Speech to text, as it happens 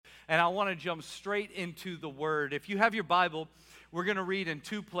and I want to jump straight into the Word. If you have your Bible, we're going to read in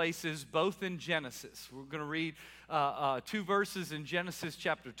two places, both in Genesis. We're going to read two verses in Genesis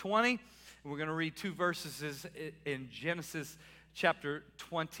chapter 20, and we're going to read two verses in Genesis chapter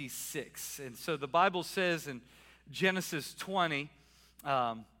 26. And so the Bible says in Genesis 20,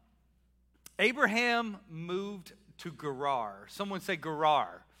 Abraham moved to Gerar. Someone say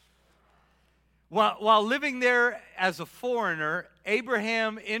Gerar. While living there as a foreigner,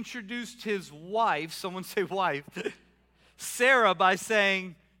 Abraham introduced his wife, someone say wife, Sarah, by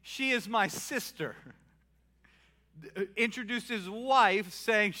saying, "She is my sister." Introduced his wife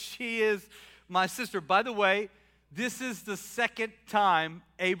saying, "She is my sister." By the way, this is the second time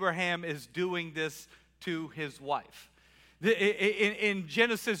Abraham is doing this to his wife. In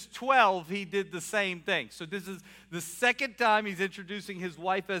Genesis 12, he did the same thing. So this is the second time he's introducing his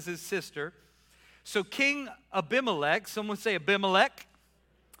wife as his sister. So King Abimelech, someone say Abimelech,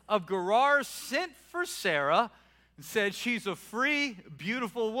 of Gerar sent for Sarah and said, "She's a free,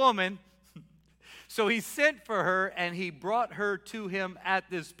 beautiful woman." So he sent for her and he brought her to him at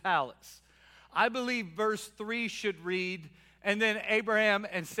this palace. I believe verse 3 should read, "And then Abraham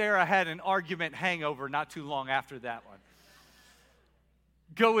and Sarah had an argument hangover not too long after that one."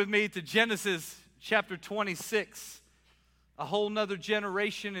 Go with me to Genesis chapter 26. A whole nother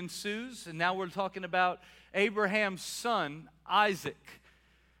generation ensues, and now we're talking about Abraham's son, Isaac.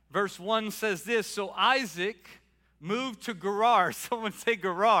 Verse 1 says this, "So Isaac moved to Gerar," someone say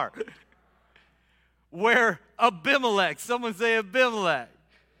Gerar, "where Abimelech," someone say Abimelech,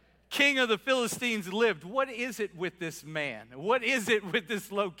 "king of the Philistines lived." What is it with this man? What is it with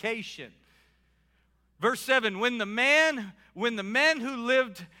this location? Verse 7, when the men who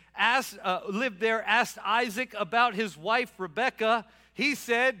lived there asked Isaac about his wife Rebekah, he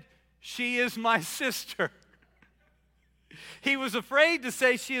said, "She is my sister." He was afraid to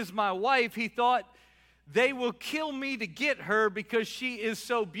say, "She is my wife." He thought, "They will kill me to get her because she is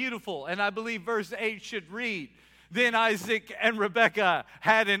so beautiful." And I believe verse 8 should read, "Then Isaac and Rebekah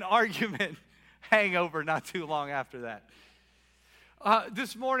had an argument hangover not too long after that."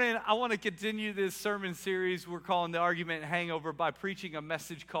 This morning, I want to continue this sermon series we're calling The Argument Hangover by preaching a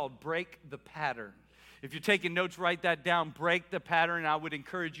message called Break the Pattern. If you're taking notes, write that down, Break the Pattern. I would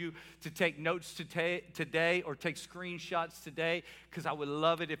encourage you to take notes today or take screenshots today, because I would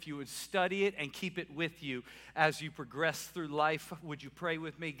love it if you would study it and keep it with you as you progress through life. Would you pray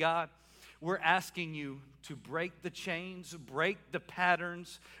with me? God, we're asking you to break the chains, break the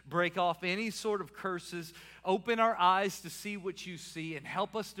patterns, break off any sort of curses, open our eyes to see what you see, and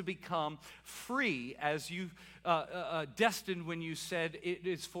help us to become free as you destined when you said it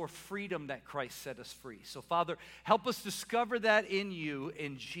is for freedom that Christ set us free. So, Father, help us discover that in you,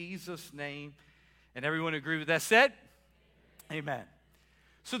 in Jesus' name. And everyone agree with that said? Amen.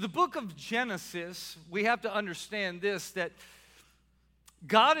 So the book of Genesis, we have to understand this, that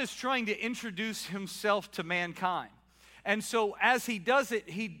God is trying to introduce himself to mankind. And so as he does it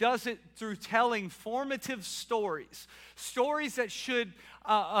through telling formative stories that should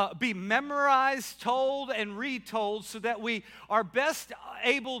be memorized, told, and retold so that we are best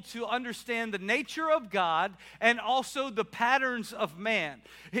able to understand the nature of God and also the patterns of man.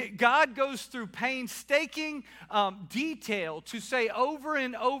 God goes through painstaking detail to say over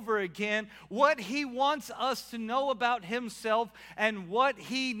and over again what he wants us to know about himself and what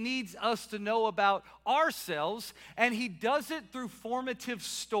he needs us to know about ourselves, and he does it through formative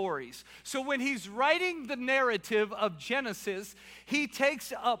stories. So when he's writing the narrative of Genesis, he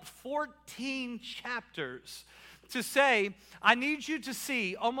takes up 14 chapters to say, I need you to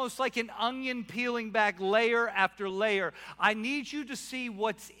see, almost like an onion peeling back layer after layer, I need you to see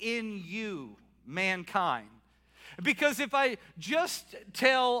what's in you, mankind. Because if I just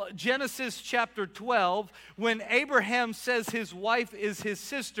tell Genesis chapter 12, when Abraham says his wife is his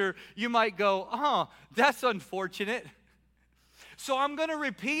sister, you might go, that's unfortunate. So I'm going to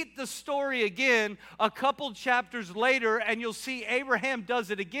repeat the story again a couple chapters later, and you'll see Abraham does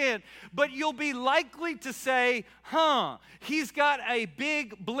it again. But you'll be likely to say, he's got a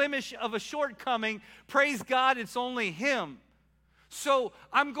big blemish of a shortcoming. Praise God, it's only him. So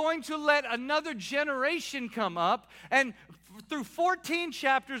I'm going to let another generation come up, and through 14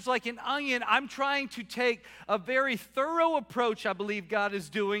 chapters like an onion, I'm trying to take a very thorough approach, I believe God is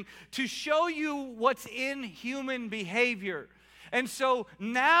doing, to show you what's in human behavior. And so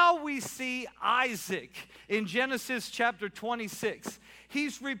now we see Isaac in Genesis chapter 26.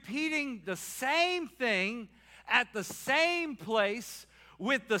 He's repeating the same thing at the same place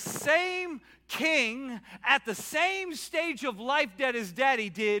with the same king at the same stage of life that his daddy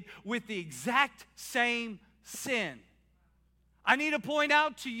did with the exact same sin. I need to point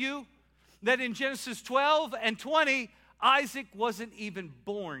out to you that in Genesis 12 and 20, Isaac wasn't even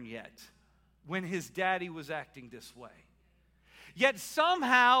born yet when his daddy was acting this way. Yet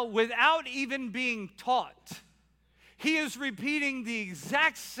somehow, without even being taught, he is repeating the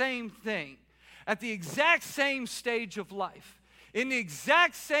exact same thing at the exact same stage of life, in the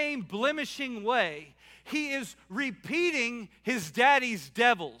exact same blemishing way. He is repeating his daddy's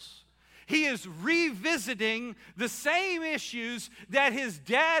devils. He is revisiting the same issues that his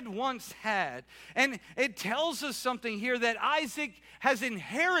dad once had. And it tells us something here that Isaac has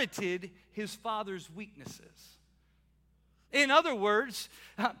inherited his father's weaknesses. In other words,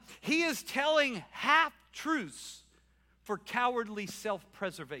 he is telling half-truths for cowardly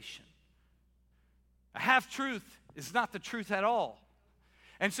self-preservation. A half-truth is not the truth at all.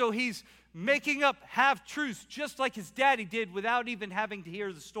 And so he's making up half-truths just like his daddy did without even having to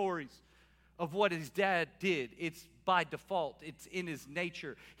hear the stories of what his dad did. It's by default. It's in his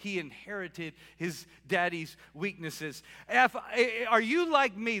nature. He inherited his daddy's weaknesses. Are you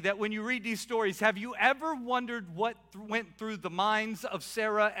like me that when you read these stories, have you ever wondered what went through the minds of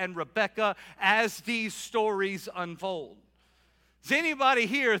Sarah and Rebekah as these stories unfold? Is anybody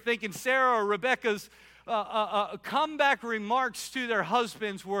here thinking Sarah or Rebekah's comeback remarks to their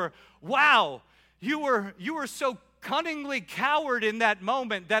husbands were, wow, you were so cunningly coward in that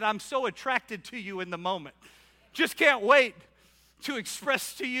moment that I'm so attracted to you in the moment. Just can't wait to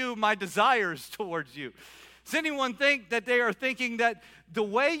express to you my desires towards you. Does anyone think that they are thinking that the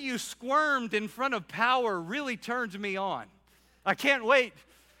way you squirmed in front of power really turns me on? I can't wait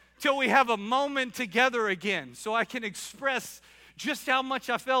till we have a moment together again so I can express just how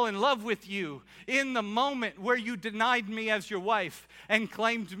much I fell in love with you in the moment where you denied me as your wife and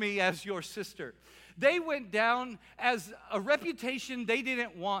claimed me as your sister. They went down as a reputation they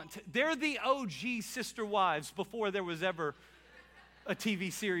didn't want. They're the OG sister wives before there was ever a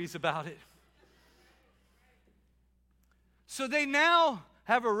TV series about it. So they now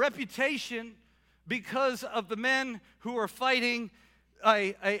have a reputation because of the men who are fighting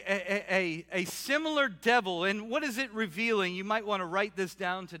a similar devil. And what is it revealing? You might want to write this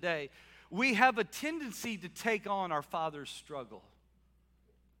down today. We have a tendency to take on our father's struggle.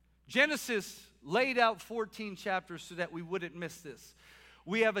 Genesis laid out 14 chapters so that we wouldn't miss this.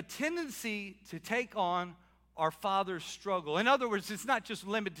 We have a tendency to take on our father's struggle. In other words, it's not just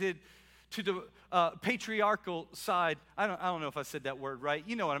limited to the patriarchal side. I don't know if I said that word right.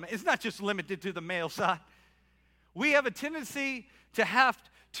 You know what I mean. It's not just limited to the male side. We have a tendency to have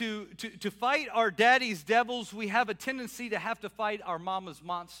to fight our daddy's devils. We have a tendency to have to fight our mama's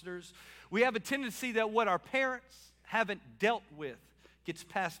monsters. We have a tendency that what our parents haven't dealt with gets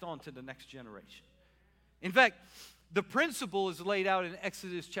passed on to the next generation. In fact, the principle is laid out in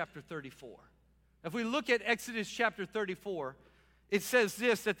Exodus chapter 34. If we look at Exodus chapter 34, it says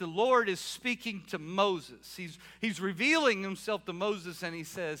this, that the Lord is speaking to Moses. He's revealing himself to Moses, and he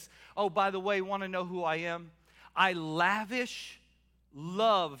says, oh, by the way, want to know who I am? I lavish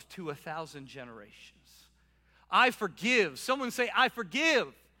love to 1,000 generations. I forgive. Someone say, I forgive.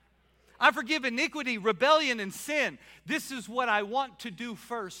 I forgive iniquity, rebellion, and sin. This is what I want to do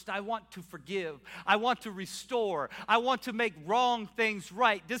first. I want to forgive. I want to restore. I want to make wrong things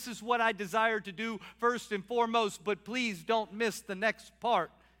right. This is what I desire to do first and foremost, but please don't miss the next part.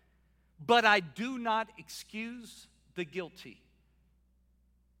 But I do not excuse the guilty.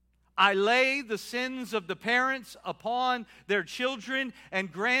 I lay the sins of the parents upon their children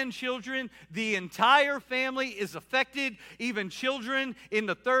and grandchildren. The entire family is affected, even children in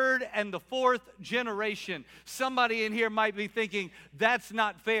the third and the fourth generation. Somebody in here might be thinking, that's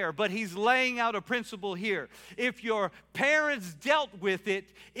not fair, but he's laying out a principle here. If your parents dealt with it,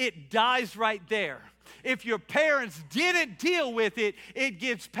 it dies right there. If your parents didn't deal with it, it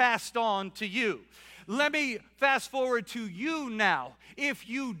gets passed on to you. Let me fast forward to you now. If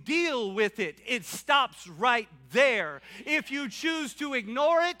you deal with it, it stops right there. If you choose to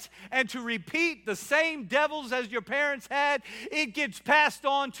ignore it and to repeat the same devils as your parents had, it gets passed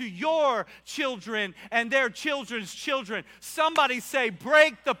on to your children and their children's children. Somebody say,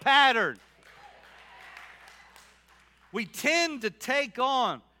 break the pattern. We tend to take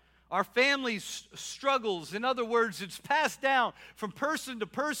on our family's struggles. In other words, it's passed down from person to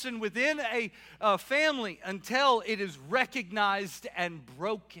person within a family until it is recognized and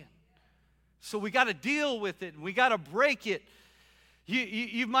broken. So we got to deal with it, and we got to break it.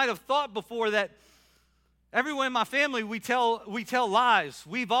 You might have thought before that Everyone in my family, we tell lies.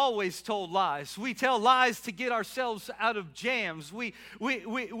 We've always told lies. We tell lies to get ourselves out of jams. We've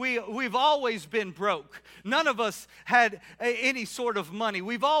always been broke. None of us had any sort of money.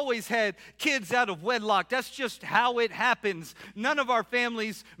 We've always had kids out of wedlock. That's just how it happens. None of our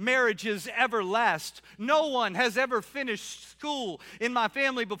families' marriages ever last. No one has ever finished school in my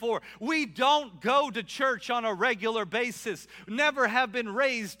family before. We don't go to church on a regular basis. Never have been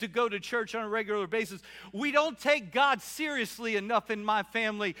raised to go to church on a regular basis. We don't take God seriously enough in my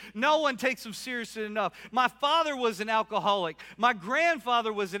family. No one takes him seriously enough. My father was an alcoholic. My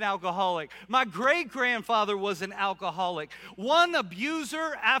grandfather was an alcoholic. My great-grandfather was an alcoholic. One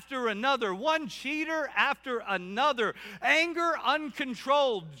abuser after another. One cheater after another. Anger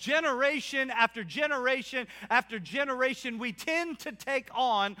uncontrolled. Generation after generation after generation. We tend to take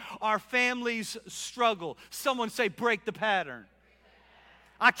on our family's struggle. Someone say, break the pattern.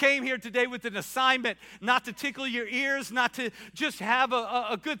 I came here today with an assignment not to tickle your ears, not to just have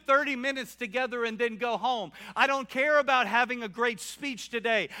a good 30 minutes together and then go home. I don't care about having a great speech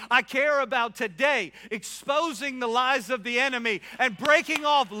today. I care about today exposing the lies of the enemy and breaking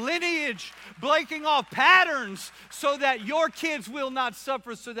off lineage, breaking off patterns so that your kids will not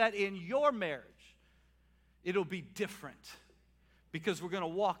suffer, so that in your marriage it'll be different, because we're going to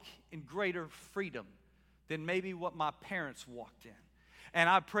walk in greater freedom than maybe what my parents walked in. And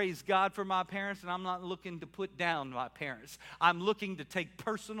I praise God for my parents, and I'm not looking to put down my parents. I'm looking to take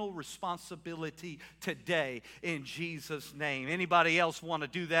personal responsibility today in Jesus' name. Anybody else want to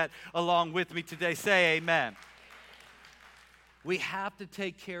do that along with me today? Say amen. We have to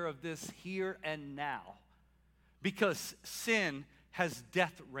take care of this here and now, because sin has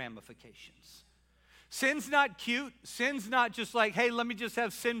death ramifications. Sin's not cute. Sin's not just like, hey, let me just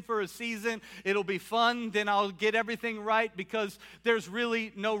have sin for a season. It'll be fun. Then I'll get everything right, because there's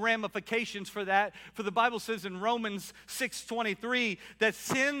really no ramifications for that. For the Bible says in Romans 6:23 that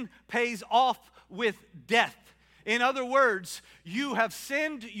sin pays off with death. In other words, you have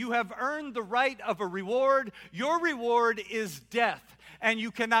sinned. You have earned the right of a reward. Your reward is death. And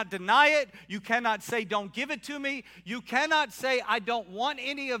you cannot deny it. You cannot say, don't give it to me. You cannot say, I don't want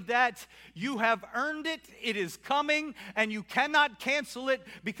any of that. You have earned it. It is coming, and you cannot cancel it,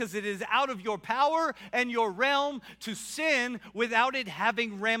 because it is out of your power and your realm to sin without it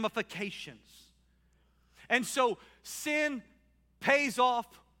having ramifications. And so sin pays off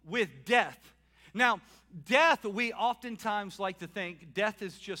with death. Now, death, we oftentimes like to think death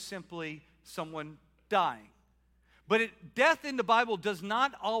is just simply someone dying. But death in the Bible does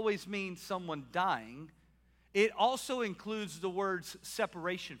not always mean someone dying. It also includes the words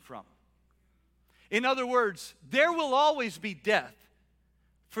separation from. In other words, there will always be death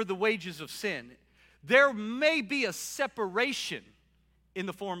for the wages of sin. There may be a separation in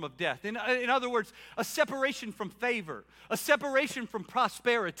the form of death. In other words, a separation from favor, a separation from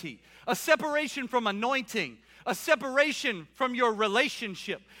prosperity, a separation from anointing, a separation from your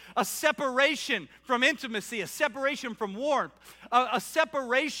relationship, a separation from intimacy, a separation from warmth, a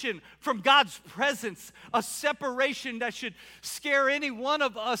separation from God's presence, a separation that should scare any one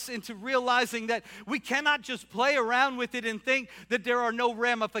of us into realizing that we cannot just play around with it and think that there are no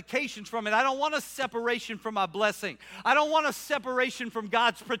ramifications from it. I don't want a separation from my blessing. I don't want a separation from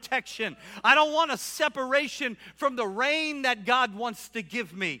God's protection. I don't want a separation from the rain that God wants to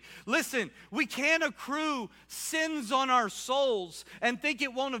give me. Listen, we can't accrue sins on our souls and think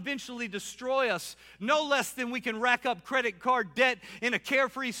it won't eventually destroy us, no less than we can rack up credit card debt in a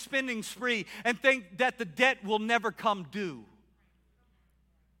carefree spending spree and think that the debt will never come due.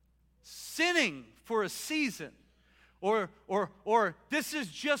 Sinning for a season, or this is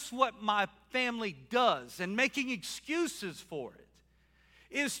just what my family does, and making excuses for it,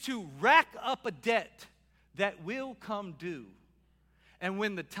 is to rack up a debt that will come due. And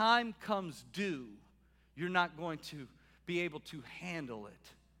when the time comes due, you're not going to be able to handle it.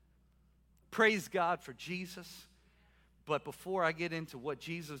 Praise God for Jesus. But before I get into what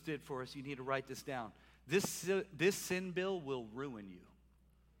Jesus did for us, you need to write this down. This sin bill will ruin you.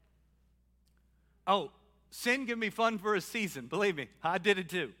 Oh, sin can be fun for a season. Believe me, I did it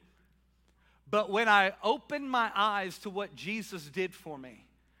too. But when I opened my eyes to what Jesus did for me,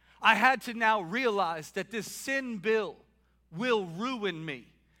 I had to now realize that this sin bill will ruin me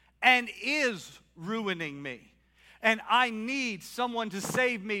and is ruining me. And I need someone to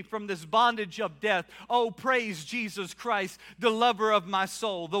save me from this bondage of death. Oh, praise Jesus Christ, the lover of my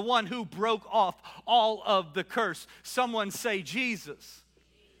soul, the one who broke off all of the curse. Someone say Jesus.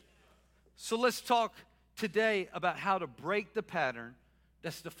 So let's talk today about how to break the pattern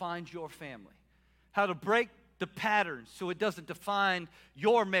that's defined your family. How to break the patterns so it doesn't define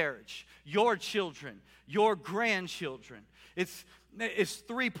your marriage, your children, your grandchildren. It's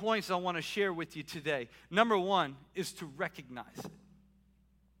 3 points I want to share with you today. Number one is to recognize it.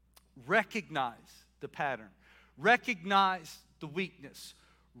 Recognize the pattern. Recognize the weakness.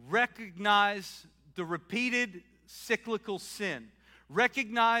 Recognize the repeated cyclical sin.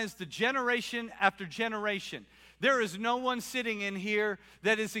 Recognize the generation after generation. There is no one sitting in here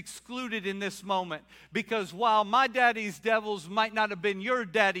that is excluded in this moment, because while my daddy's devils might not have been your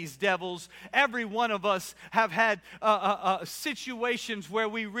daddy's devils, every one of us have had situations where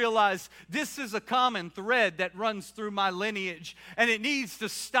we realize this is a common thread that runs through my lineage, and it needs to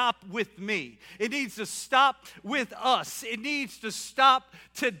stop with me. It needs to stop with us. It needs to stop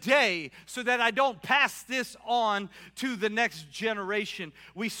today so that I don't pass this on to the next generation.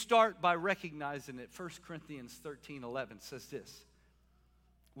 We start by recognizing it. 1 Corinthians 13:11 says this: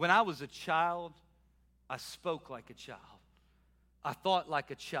 when I was a child, I spoke like a child. I thought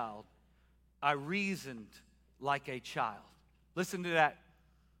like a child. I reasoned like a child. Listen to that.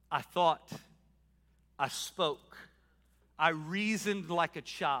 I thought, I spoke, I reasoned like a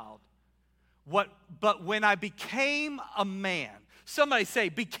child. But when I became a man, somebody say,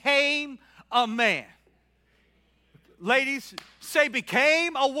 became a man. Ladies, say,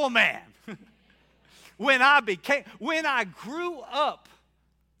 became a woman. When I grew up,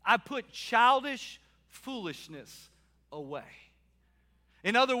 I put childish foolishness away.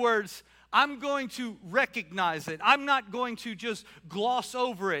 In other words, I'm going to recognize it. I'm not going to just gloss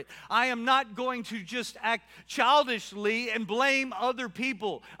over it. I am not going to just act childishly and blame other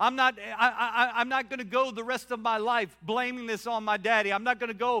people. I'm not going to go the rest of my life blaming this on my daddy. I'm not going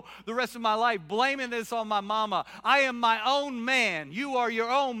to go the rest of my life blaming this on my mama. I am my own man. You are your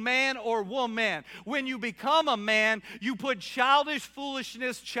own man or woman. When you become a man, you put childish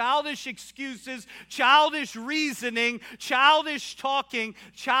foolishness, childish excuses, childish reasoning, childish talking,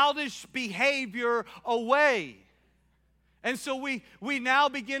 childish behavior away. And so we now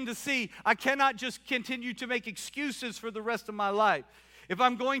begin to see, I cannot just continue to make excuses for the rest of my life. If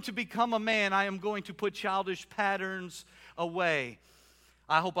I'm going to become a man, I am going to put childish patterns away.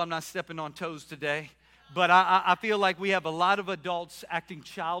 I hope I'm not stepping on toes today, but I feel like we have a lot of adults acting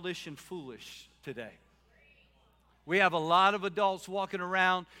childish and foolish today. We have a lot of adults walking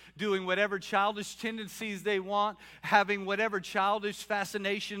around doing whatever childish tendencies they want, having whatever childish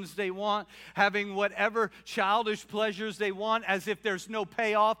fascinations they want, having whatever childish pleasures they want, as if there's no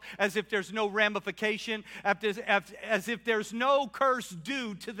payoff, as if there's no ramification, as if there's no curse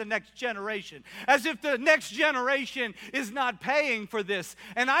due to the next generation, as if the next generation is not paying for this.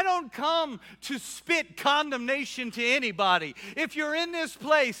 And I don't come to spit condemnation to anybody. If you're in this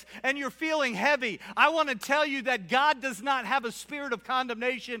place and you're feeling heavy, I want to tell you that God does not have a spirit of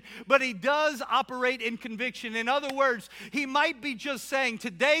condemnation, but He does operate in conviction. In other words, He might be just saying,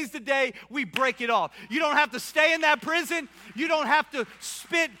 today's the day we break it off. You don't have to stay in that prison. You don't have to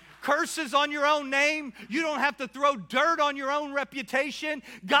spit curses on your own name. You don't have to throw dirt on your own reputation.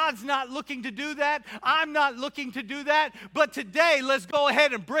 God's not looking to do that. I'm not looking to do that. But today, let's go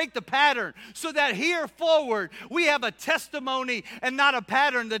ahead and break the pattern so that here forward, we have a testimony and not a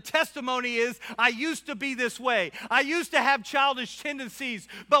pattern. The testimony is, I used to be this way. I used to have childish tendencies.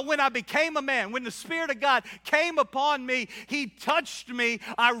 But when I became a man, when the Spirit of God came upon me, He touched me,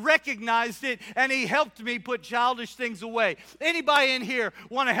 I recognized it, and He helped me put childish things away. Anybody in here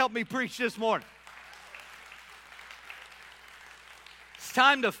want to help me preach this morning? It's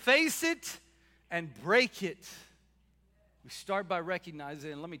time to face it and break it. We start by recognizing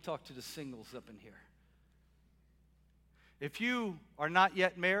it, and let me talk to the singles up in here. If you are not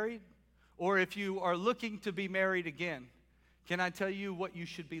yet married, or if you are looking to be married again, can I tell you what you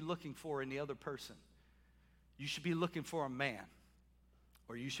should be looking for in the other person? You should be looking for a man,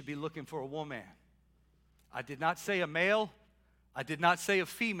 or you should be looking for a woman. I did not say a male. I did not say a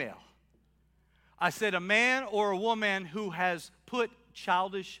female. I said a man or a woman who has put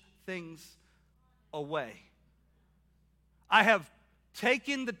childish things away. I have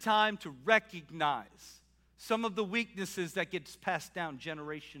taken the time to recognize some of the weaknesses that gets passed down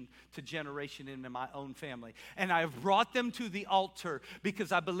generation to generation in my own family. And I have brought them to the altar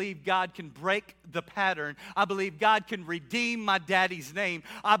because I believe God can break the pattern. I believe God can redeem my daddy's name.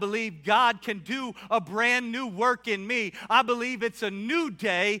 I believe God can do a brand new work in me. I believe it's a new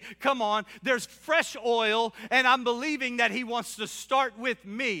day. Come on, there's fresh oil, and I'm believing that He wants to start with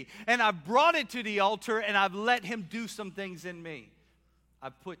me. And I've brought it to the altar, and I've let Him do some things in me.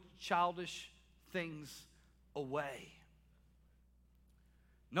 I've put childish things away.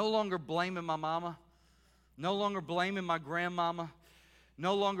 No longer blaming my mama, no longer blaming my grandmama,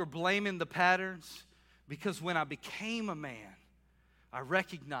 no longer blaming the patterns, Because when I became a man, I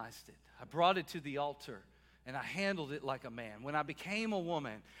recognized it. I brought it to the altar, and I handled it like a man. When I became a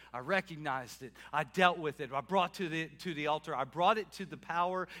woman, I recognized it. I dealt with it. I brought to the altar. I brought it to the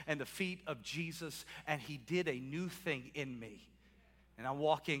power and the feet of Jesus, and he did a new thing in me. And I'm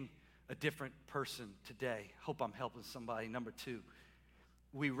walking a different person today. Hope I'm helping somebody. Number 2,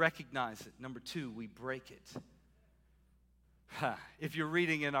 we recognize it. Number 2, we break it. If you're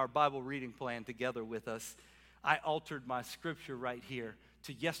reading in our Bible reading plan together with us, I altered my scripture right here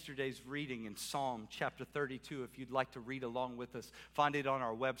to yesterday's reading in Psalm chapter 32. If you'd like to read along with us, find it on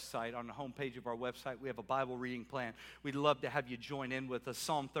our website, on the homepage of our website. We have a Bible reading plan. We'd love to have you join in with us.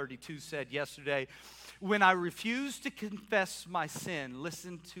 Psalm 32 said yesterday, when I refuse to confess my sin,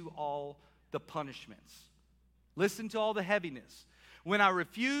 listen to all the punishments. Listen to all the heaviness. When I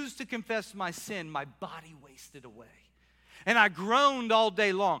refused to confess my sin, my body wasted away. And I groaned all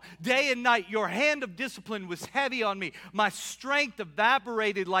day long. Day and night, your hand of discipline was heavy on me. My strength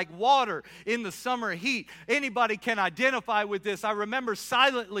evaporated like water in the summer heat. Anybody can identify with this. I remember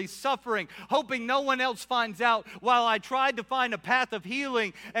silently suffering, hoping no one else finds out, while I tried to find a path of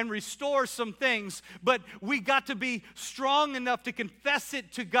healing and restore some things. But we got to be strong enough to confess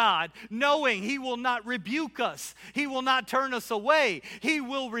it to God, knowing he will not rebuke us. He will not turn us away. He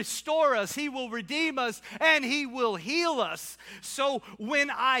will restore us. He will redeem us, and he will heal us. So when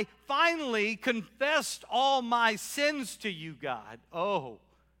I finally confessed all my sins to you, God,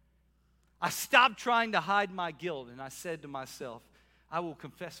 I stopped trying to hide my guilt, and I said to myself, I will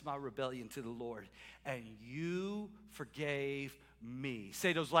confess my rebellion to the Lord, and you forgave me.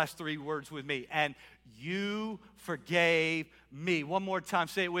 Say those last 3 words with me. And you forgave me. One more time,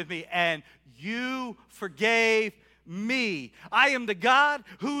 say it with me. And you forgave me. I am the God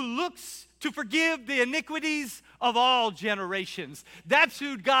who looks to forgive the iniquities of all generations. That's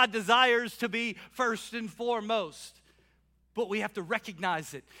who God desires to be first and foremost. But we have to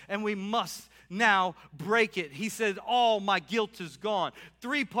recognize it, and we must now break it. He said, all my guilt is gone.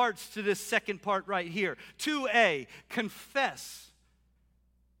 3 parts to this second part right here. 2A, confess.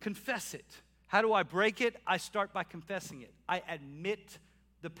 Confess it. How do I break it? I start by confessing it. I admit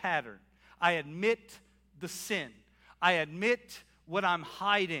the pattern. I admit the sin. I admit what I'm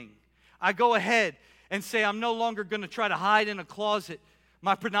hiding. I go ahead and say, I'm no longer going to try to hide in a closet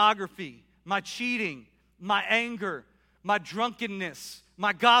my pornography, my cheating, my anger, my drunkenness,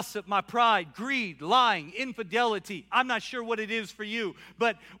 my gossip, my pride, greed, lying, infidelity. I'm not sure what it is for you,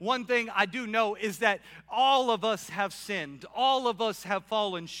 but one thing I do know is that all of us have sinned. All of us have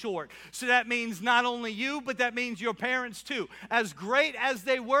fallen short. So that means not only you, but that means your parents too. As great as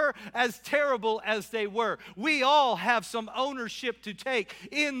they were, as terrible as they were, we all have some ownership to take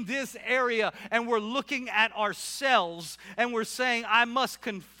in this area, and we're looking at ourselves and we're saying, I must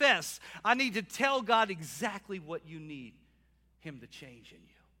confess. I need to tell God exactly what you need him to change in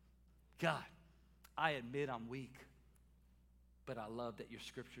you. God, I admit I'm weak, but I love that your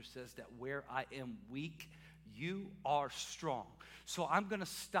scripture says that where I am weak, you are strong. So I'm going to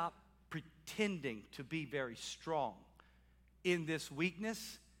stop pretending to be very strong in this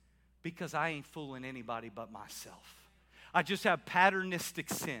weakness, because I ain't fooling anybody but myself. I just have patternistic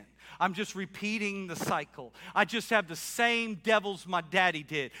sin. I'm just repeating the cycle. I just have the same devils my daddy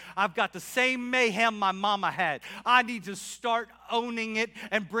did. I've got the same mayhem my mama had. I need to start owning it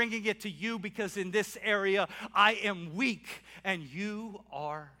and bringing it to you, because in this area I am weak and you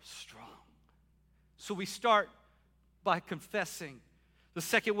are strong. So we start by confessing. The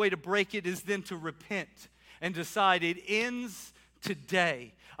second way to break it is then to repent and decide it ends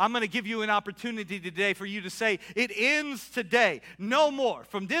today. I'm going to give you an opportunity today for you to say, it ends today. No more.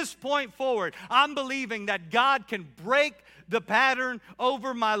 From this point forward, I'm believing that God can break the pattern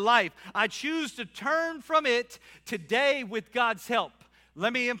over my life. I choose to turn from it today with God's help.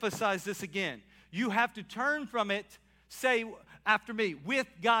 Let me emphasize this again. You have to turn from it. Say after me, with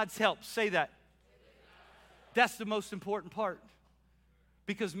God's help. Say that. That's the most important part.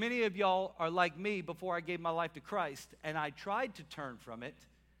 Because many of y'all are like me before I gave my life to Christ, and I tried to turn from it,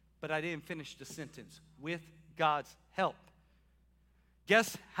 but I didn't finish the sentence. With God's help.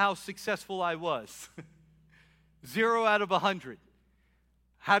 Guess how successful I was? 0 out of 100.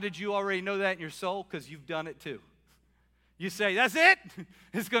 How did you already know that in your soul? Because you've done it too. You say, that's it?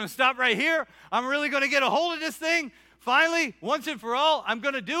 It's going to stop right here? I'm really going to get a hold of this thing? Finally, once and for all, I'm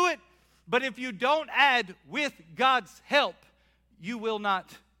going to do it? But if you don't add with God's help, you will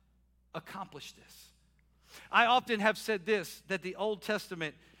not accomplish this. I often have said this, that the Old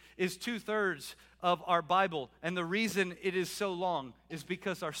Testament is 2/3 of our Bible. And the reason it is so long is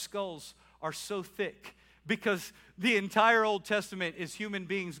because our skulls are so thick. Because the entire Old Testament is human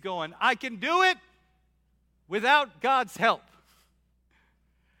beings going, I can do it. without God's help.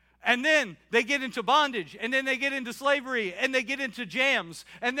 And then they get into bondage, and then they get into slavery, and they get into jams,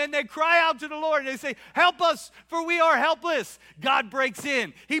 and then they cry out to the Lord, and they say, help us, for we are helpless. God breaks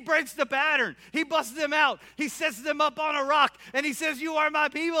in. He breaks the pattern. He busts them out. He sets them up on a rock, and he says, you are my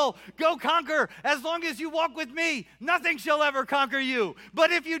people. Go conquer. As long as you walk with me, nothing shall ever conquer you.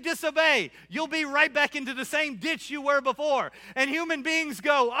 But if you disobey, you'll be right back into the same ditch you were before. And human beings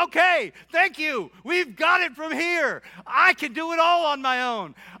go, okay, thank you. We've got it from here. I can do it all on my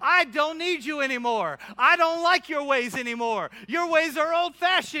own. I don't need you anymore. I don't like your ways anymore. Your ways are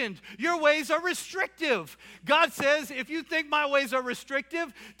old-fashioned. Your ways are restrictive. God says, if you think my ways are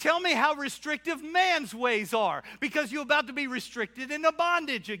restrictive, tell me how restrictive man's ways are, because you're about to be restricted into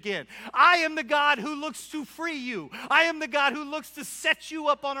bondage again. I am the God who looks to free you. I am the God who looks to set you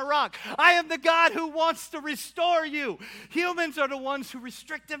up on a rock. I am the God who wants to restore you. Humans are the ones who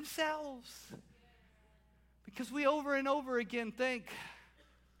restrict themselves, because we over and over again think,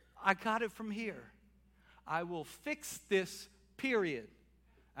 I got it from here. I will fix this period.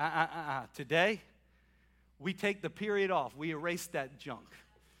 Today, we take the period off. We erase that junk.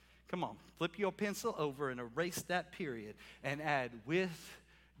 Come on, flip your pencil over and erase that period and add, with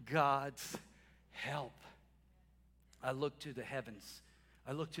God's help. I look to the heavens.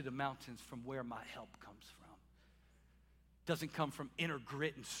 I look to the mountains from where my help comes from. It doesn't come from inner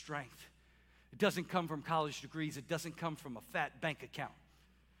grit and strength. It doesn't come from college degrees. It doesn't come from a fat bank account.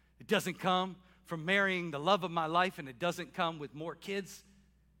 It doesn't come from marrying the love of my life, and it doesn't come with more kids.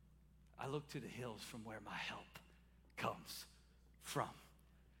 I look to the hills from where my help comes from.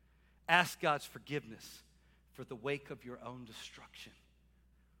 Ask God's forgiveness for the wake of your own destruction.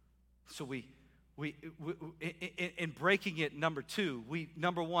 So we in breaking it, number two,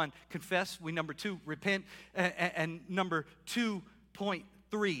 number one, confess. Number two, repent. And number 2.3,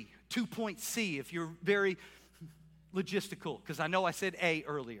 2.C, if you're very logistical, because I know I said A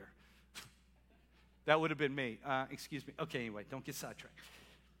earlier. That would have been me. Excuse me. Okay, anyway, don't get sidetracked.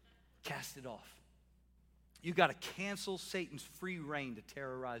 Cast it off. You got to cancel Satan's free reign to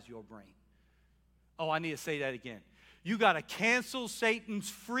terrorize your brain. Oh, I need to say that again. You got to cancel Satan's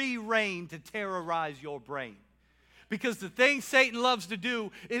free reign to terrorize your brain. Because the thing Satan loves to do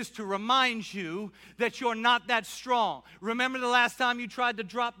is to remind you that you're not that strong. Remember the last time you tried to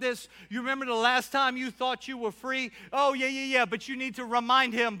drop this? You remember the last time you thought you were free? Oh, yeah. But you need to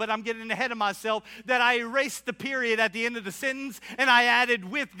remind him, but I'm getting ahead of myself, that I erased the period at the end of the sentence and I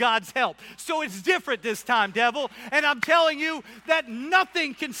added, with God's help. So it's different this time, devil. And I'm telling you that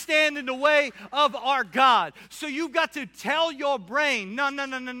nothing can stand in the way of our God. So you've got to tell your brain, no.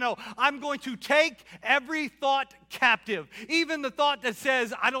 I'm going to take every thought captive. Even the thought that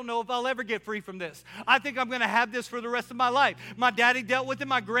says, I don't know if I'll ever get free from this. I think I'm going to have this for the rest of my life. My daddy dealt with it.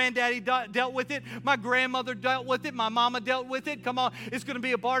 My granddaddy dealt with it. My grandmother dealt with it. My mama dealt with it. Come on, it's going to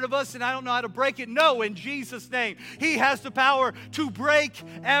be a part of us and I don't know how to break it. No, in Jesus' name. He has the power to break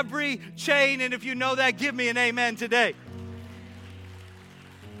every chain. And if you know that, give me an amen today.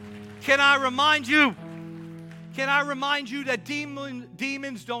 Can I remind you that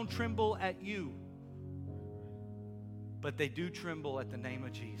demons don't tremble at you, but they do tremble at the name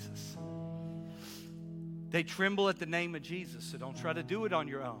of Jesus. They tremble at the name of Jesus, so don't try to do it on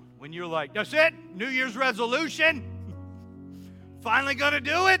your own. When you're like, that's it, New Year's resolution, finally gonna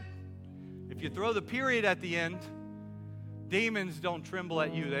do it. If you throw the period at the end, demons don't tremble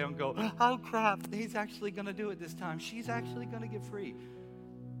at you. They don't go, oh crap, he's actually gonna do it this time. She's actually gonna get free.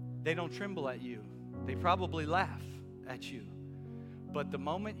 They don't tremble at you. They probably laugh at you. But the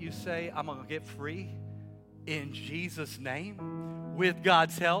moment you say, I'm gonna get free, in Jesus' name, with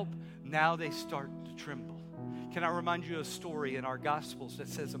God's help, now they start to tremble. Can I remind you of a story in our Gospels that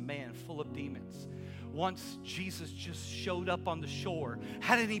says a man full of demons? Once Jesus just showed up on the shore,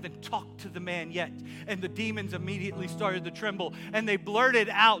 hadn't even talked to the man yet, and the demons immediately started to tremble, and they blurted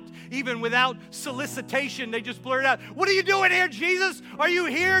out, even without solicitation, they just blurted out, what are you doing here, Jesus? Are you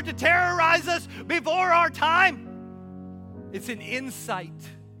here to terrorize us before our time? It's an insight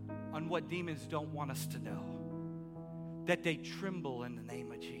on what demons don't want us to know, that they tremble in the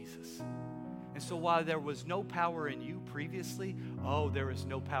name of Jesus. And so while there was no power in you previously, there is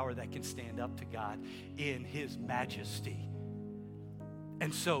no power that can stand up to God in his majesty.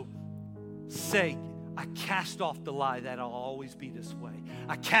 And so say, I cast off the lie that I'll always be this way.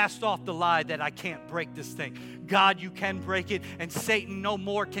 I cast off the lie that I can't break this thing. God, you can break it. And Satan, no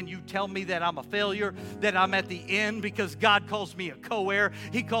more can you tell me that I'm a failure, that I'm at the end, because God calls me a co-heir.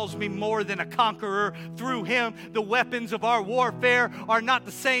 He calls me more than a conqueror through him. The weapons of our warfare are not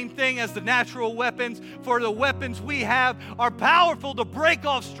the same thing as the natural weapons, for the weapons we have are powerful to break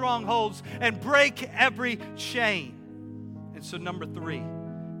off strongholds and break every chain. And so number 3,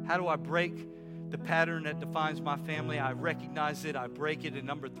 how do I break the pattern that defines my family? I recognize it, I break it, and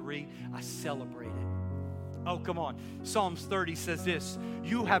number 3, I celebrate it. Oh, come on. Psalms 30 says this: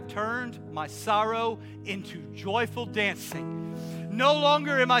 you have turned my sorrow into joyful dancing. No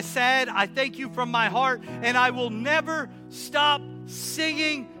longer am I sad. I thank you from my heart, and I will never stop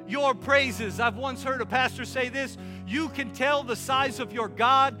singing your praises. I've once heard a pastor say this: you can tell the size of your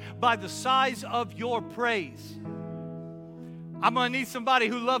God by the size of your praise. I'm going to need somebody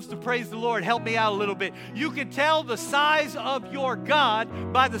who loves to praise the Lord. Help me out a little bit. You can tell the size of your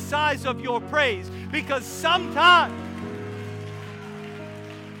God by the size of your praise. Because sometimes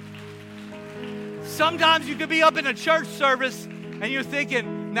you could be up in a church service and you're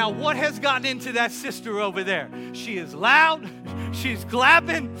thinking, now what has gotten into that sister over there? She is loud, she's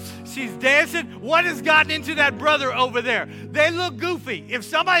clapping, she's dancing. What has gotten into that brother over there? They look goofy. If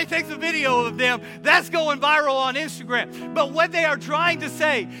somebody takes a video of them, that's going viral on Instagram. But what they are trying to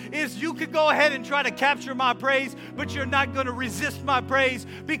say is, you could go ahead and try to capture my praise, but you're not going to resist my praise,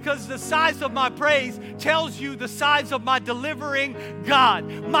 because the size of my praise tells you the size of my delivering God.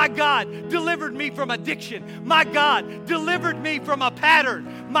 My God delivered me from addiction. My God delivered me from a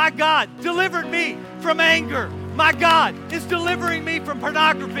pattern. My God delivered me from anger. My God is delivering me from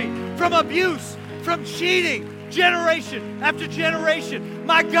pornography, from abuse, from cheating, generation after generation.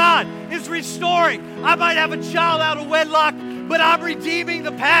 My God is restoring. I might have a child out of wedlock, but I'm redeeming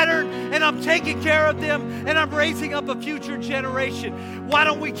the pattern, and I'm taking care of them, and I'm raising up a future generation. Why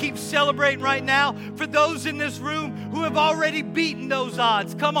don't we keep celebrating right now for those in this room who have already beaten those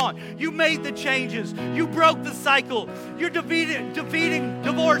odds? Come on. You made the changes. You broke the cycle. You're defeating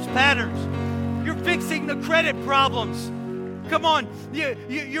divorce patterns. You're fixing the credit problems. Come on,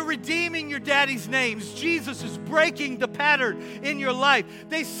 you're redeeming your daddy's names. Jesus is breaking the pattern in your life.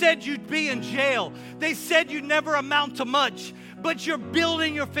 They said you'd be in jail. They said you'd never amount to much. But you're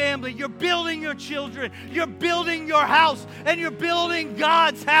building your family. You're building your children. You're building your house. And you're building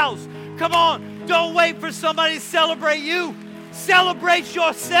God's house. Come on, don't wait for somebody to celebrate you. Celebrate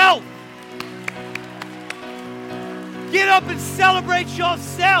yourself. Get up and celebrate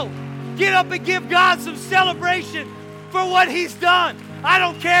yourself. Get up and give God some celebration for what he's done. I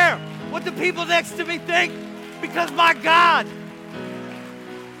don't care what the people next to me think, because my God.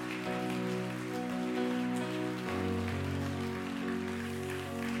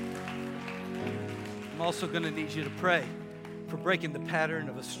 I'm also going to need you to pray for breaking the pattern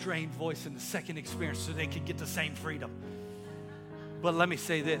of a strained voice in the second experience so they can get the same freedom. But let me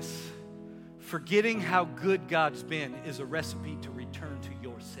say this: forgetting how good God's been is a recipe to return to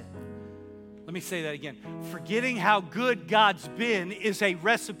your sin. Let me say that again. Forgetting how good God's been is a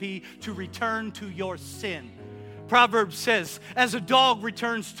recipe to return to your sin. Proverbs says, as a dog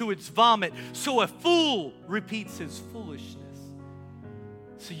returns to its vomit, so a fool repeats his foolishness.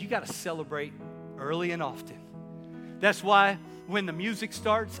 So you got to celebrate early and often. That's why when the music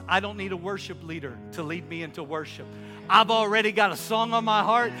starts, I don't need a worship leader to lead me into worship. I've already got a song on my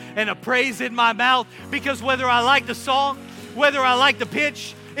heart and a praise in my mouth, because whether I like the song, whether I like the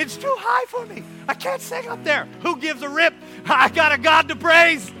pitch, it's too high for me. I can't sing up there. Who gives a rip? I got a God to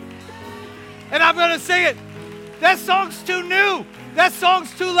praise. And I'm going to sing it. That song's too new. That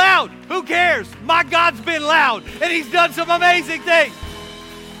song's too loud. Who cares? My God's been loud, and he's done some amazing things.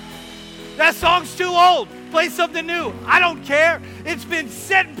 That song's too old. Play something new. I don't care. It's been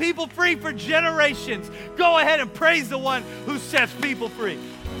setting people free for generations. Go ahead and praise the one who sets people free.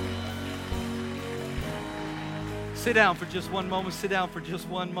 Sit down for just one moment. Sit down for just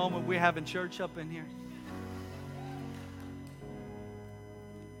one moment. We're having church up in here.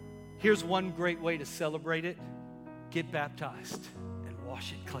 Here's one great way to celebrate it. Get baptized and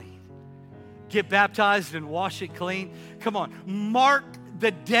wash it clean. Get baptized and wash it clean. Come on. Mark the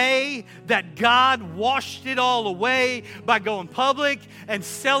day that God washed it all away by going public and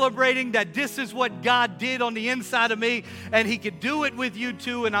celebrating that this is what God did on the inside of me, and he could do it with you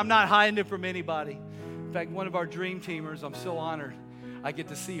too, and I'm not hiding it from anybody. In fact, one of our dream teamers, I'm so honored I get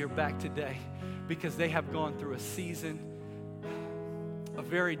to see her back today, because they have gone through a season, a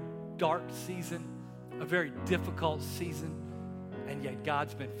very dark season, a very difficult season, and yet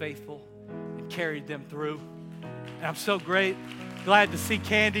God's been faithful and carried them through. And I'm so glad to see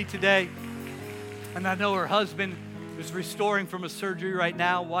Candy today. And I know her husband is restoring from a surgery right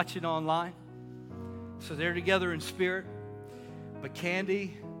now, watching online. So they're together in spirit. But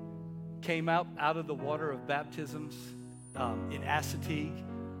Candy came out of the water of baptisms in Assateague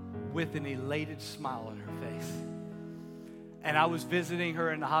with an elated smile on her face. And I was visiting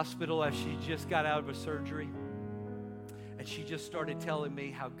her in the hospital as she just got out of a surgery. And she just started telling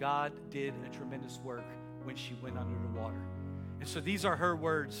me how God did a tremendous work when she went under the water. And so these are her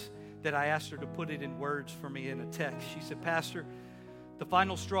words that I asked her to put it in words for me in a text. She said, Pastor, the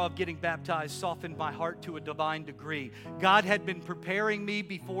final straw of getting baptized softened my heart to a divine degree. God had been preparing me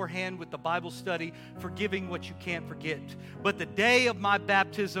beforehand with the Bible study, forgiving what you can't forget. But the day of my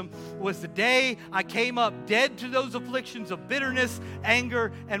baptism was the day I came up dead to those afflictions of bitterness,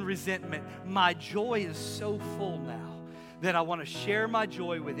 anger, and resentment. My joy is so full now that I want to share my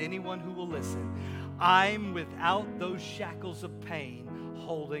joy with anyone who will listen. I'm without those shackles of pain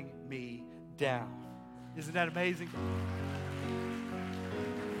holding me down. Isn't that amazing?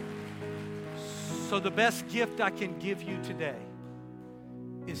 So the best gift I can give you today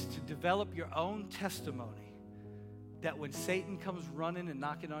is to develop your own testimony that when Satan comes running and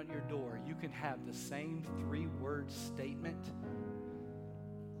knocking on your door, you can have the same 3-word statement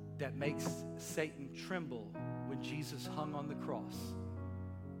that makes Satan tremble when Jesus hung on the cross.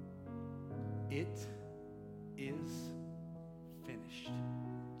 It is finished.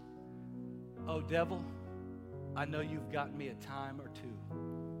 Oh, devil, I know you've got me a time or two.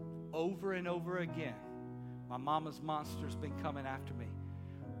 Over and over again, my mama's monster's been coming after me.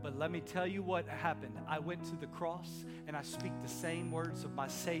 But let me tell you what happened. I went to the cross and I speak the same words of my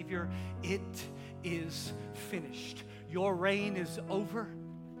Savior. It is finished. Your reign is over.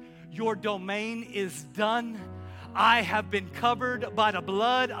 Your domain is done. I have been covered by the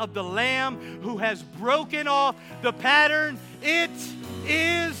blood of the Lamb who has broken off the pattern. It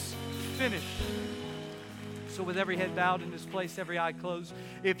is finished. So with every head bowed in this place, every eye closed,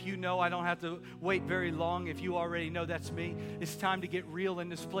 if you know, I don't have to wait very long. If you already know that's me, it's time to get real in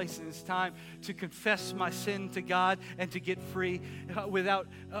this place, and it's time to confess my sin to God and to get free.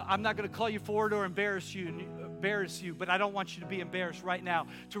 I'm not going to call you forward or embarrass you, but I don't want you to be embarrassed right now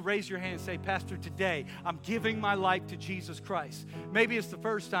to raise your hand and say, Pastor, today I'm giving my life to Jesus Christ. Maybe it's the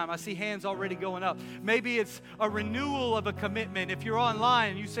first time. I see hands already going up. Maybe it's a renewal of a commitment. If you're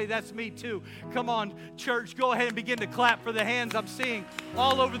online and you say, that's me too, come on, church, go ahead and begin to clap for the hands I'm seeing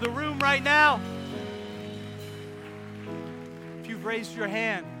all over the room right now. If you've raised your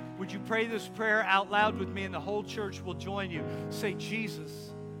hand, would you pray this prayer out loud with me, and the whole church will join you? Say, Jesus,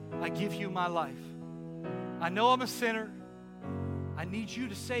 I give you my life. I know I'm a sinner. I need you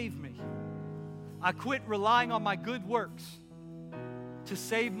to save me. I quit relying on my good works to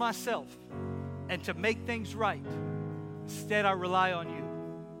save myself and to make things right. Instead, I rely on you,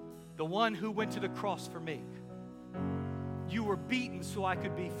 the one who went to the cross for me. You were beaten so I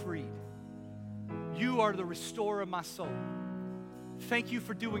could be freed. You are the restorer of my soul. Thank you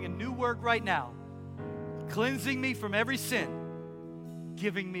for doing a new work right now, cleansing me from every sin,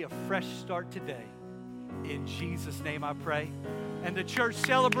 giving me a fresh start today. In Jesus' name I pray. And the church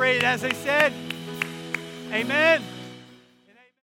celebrated as they said, amen.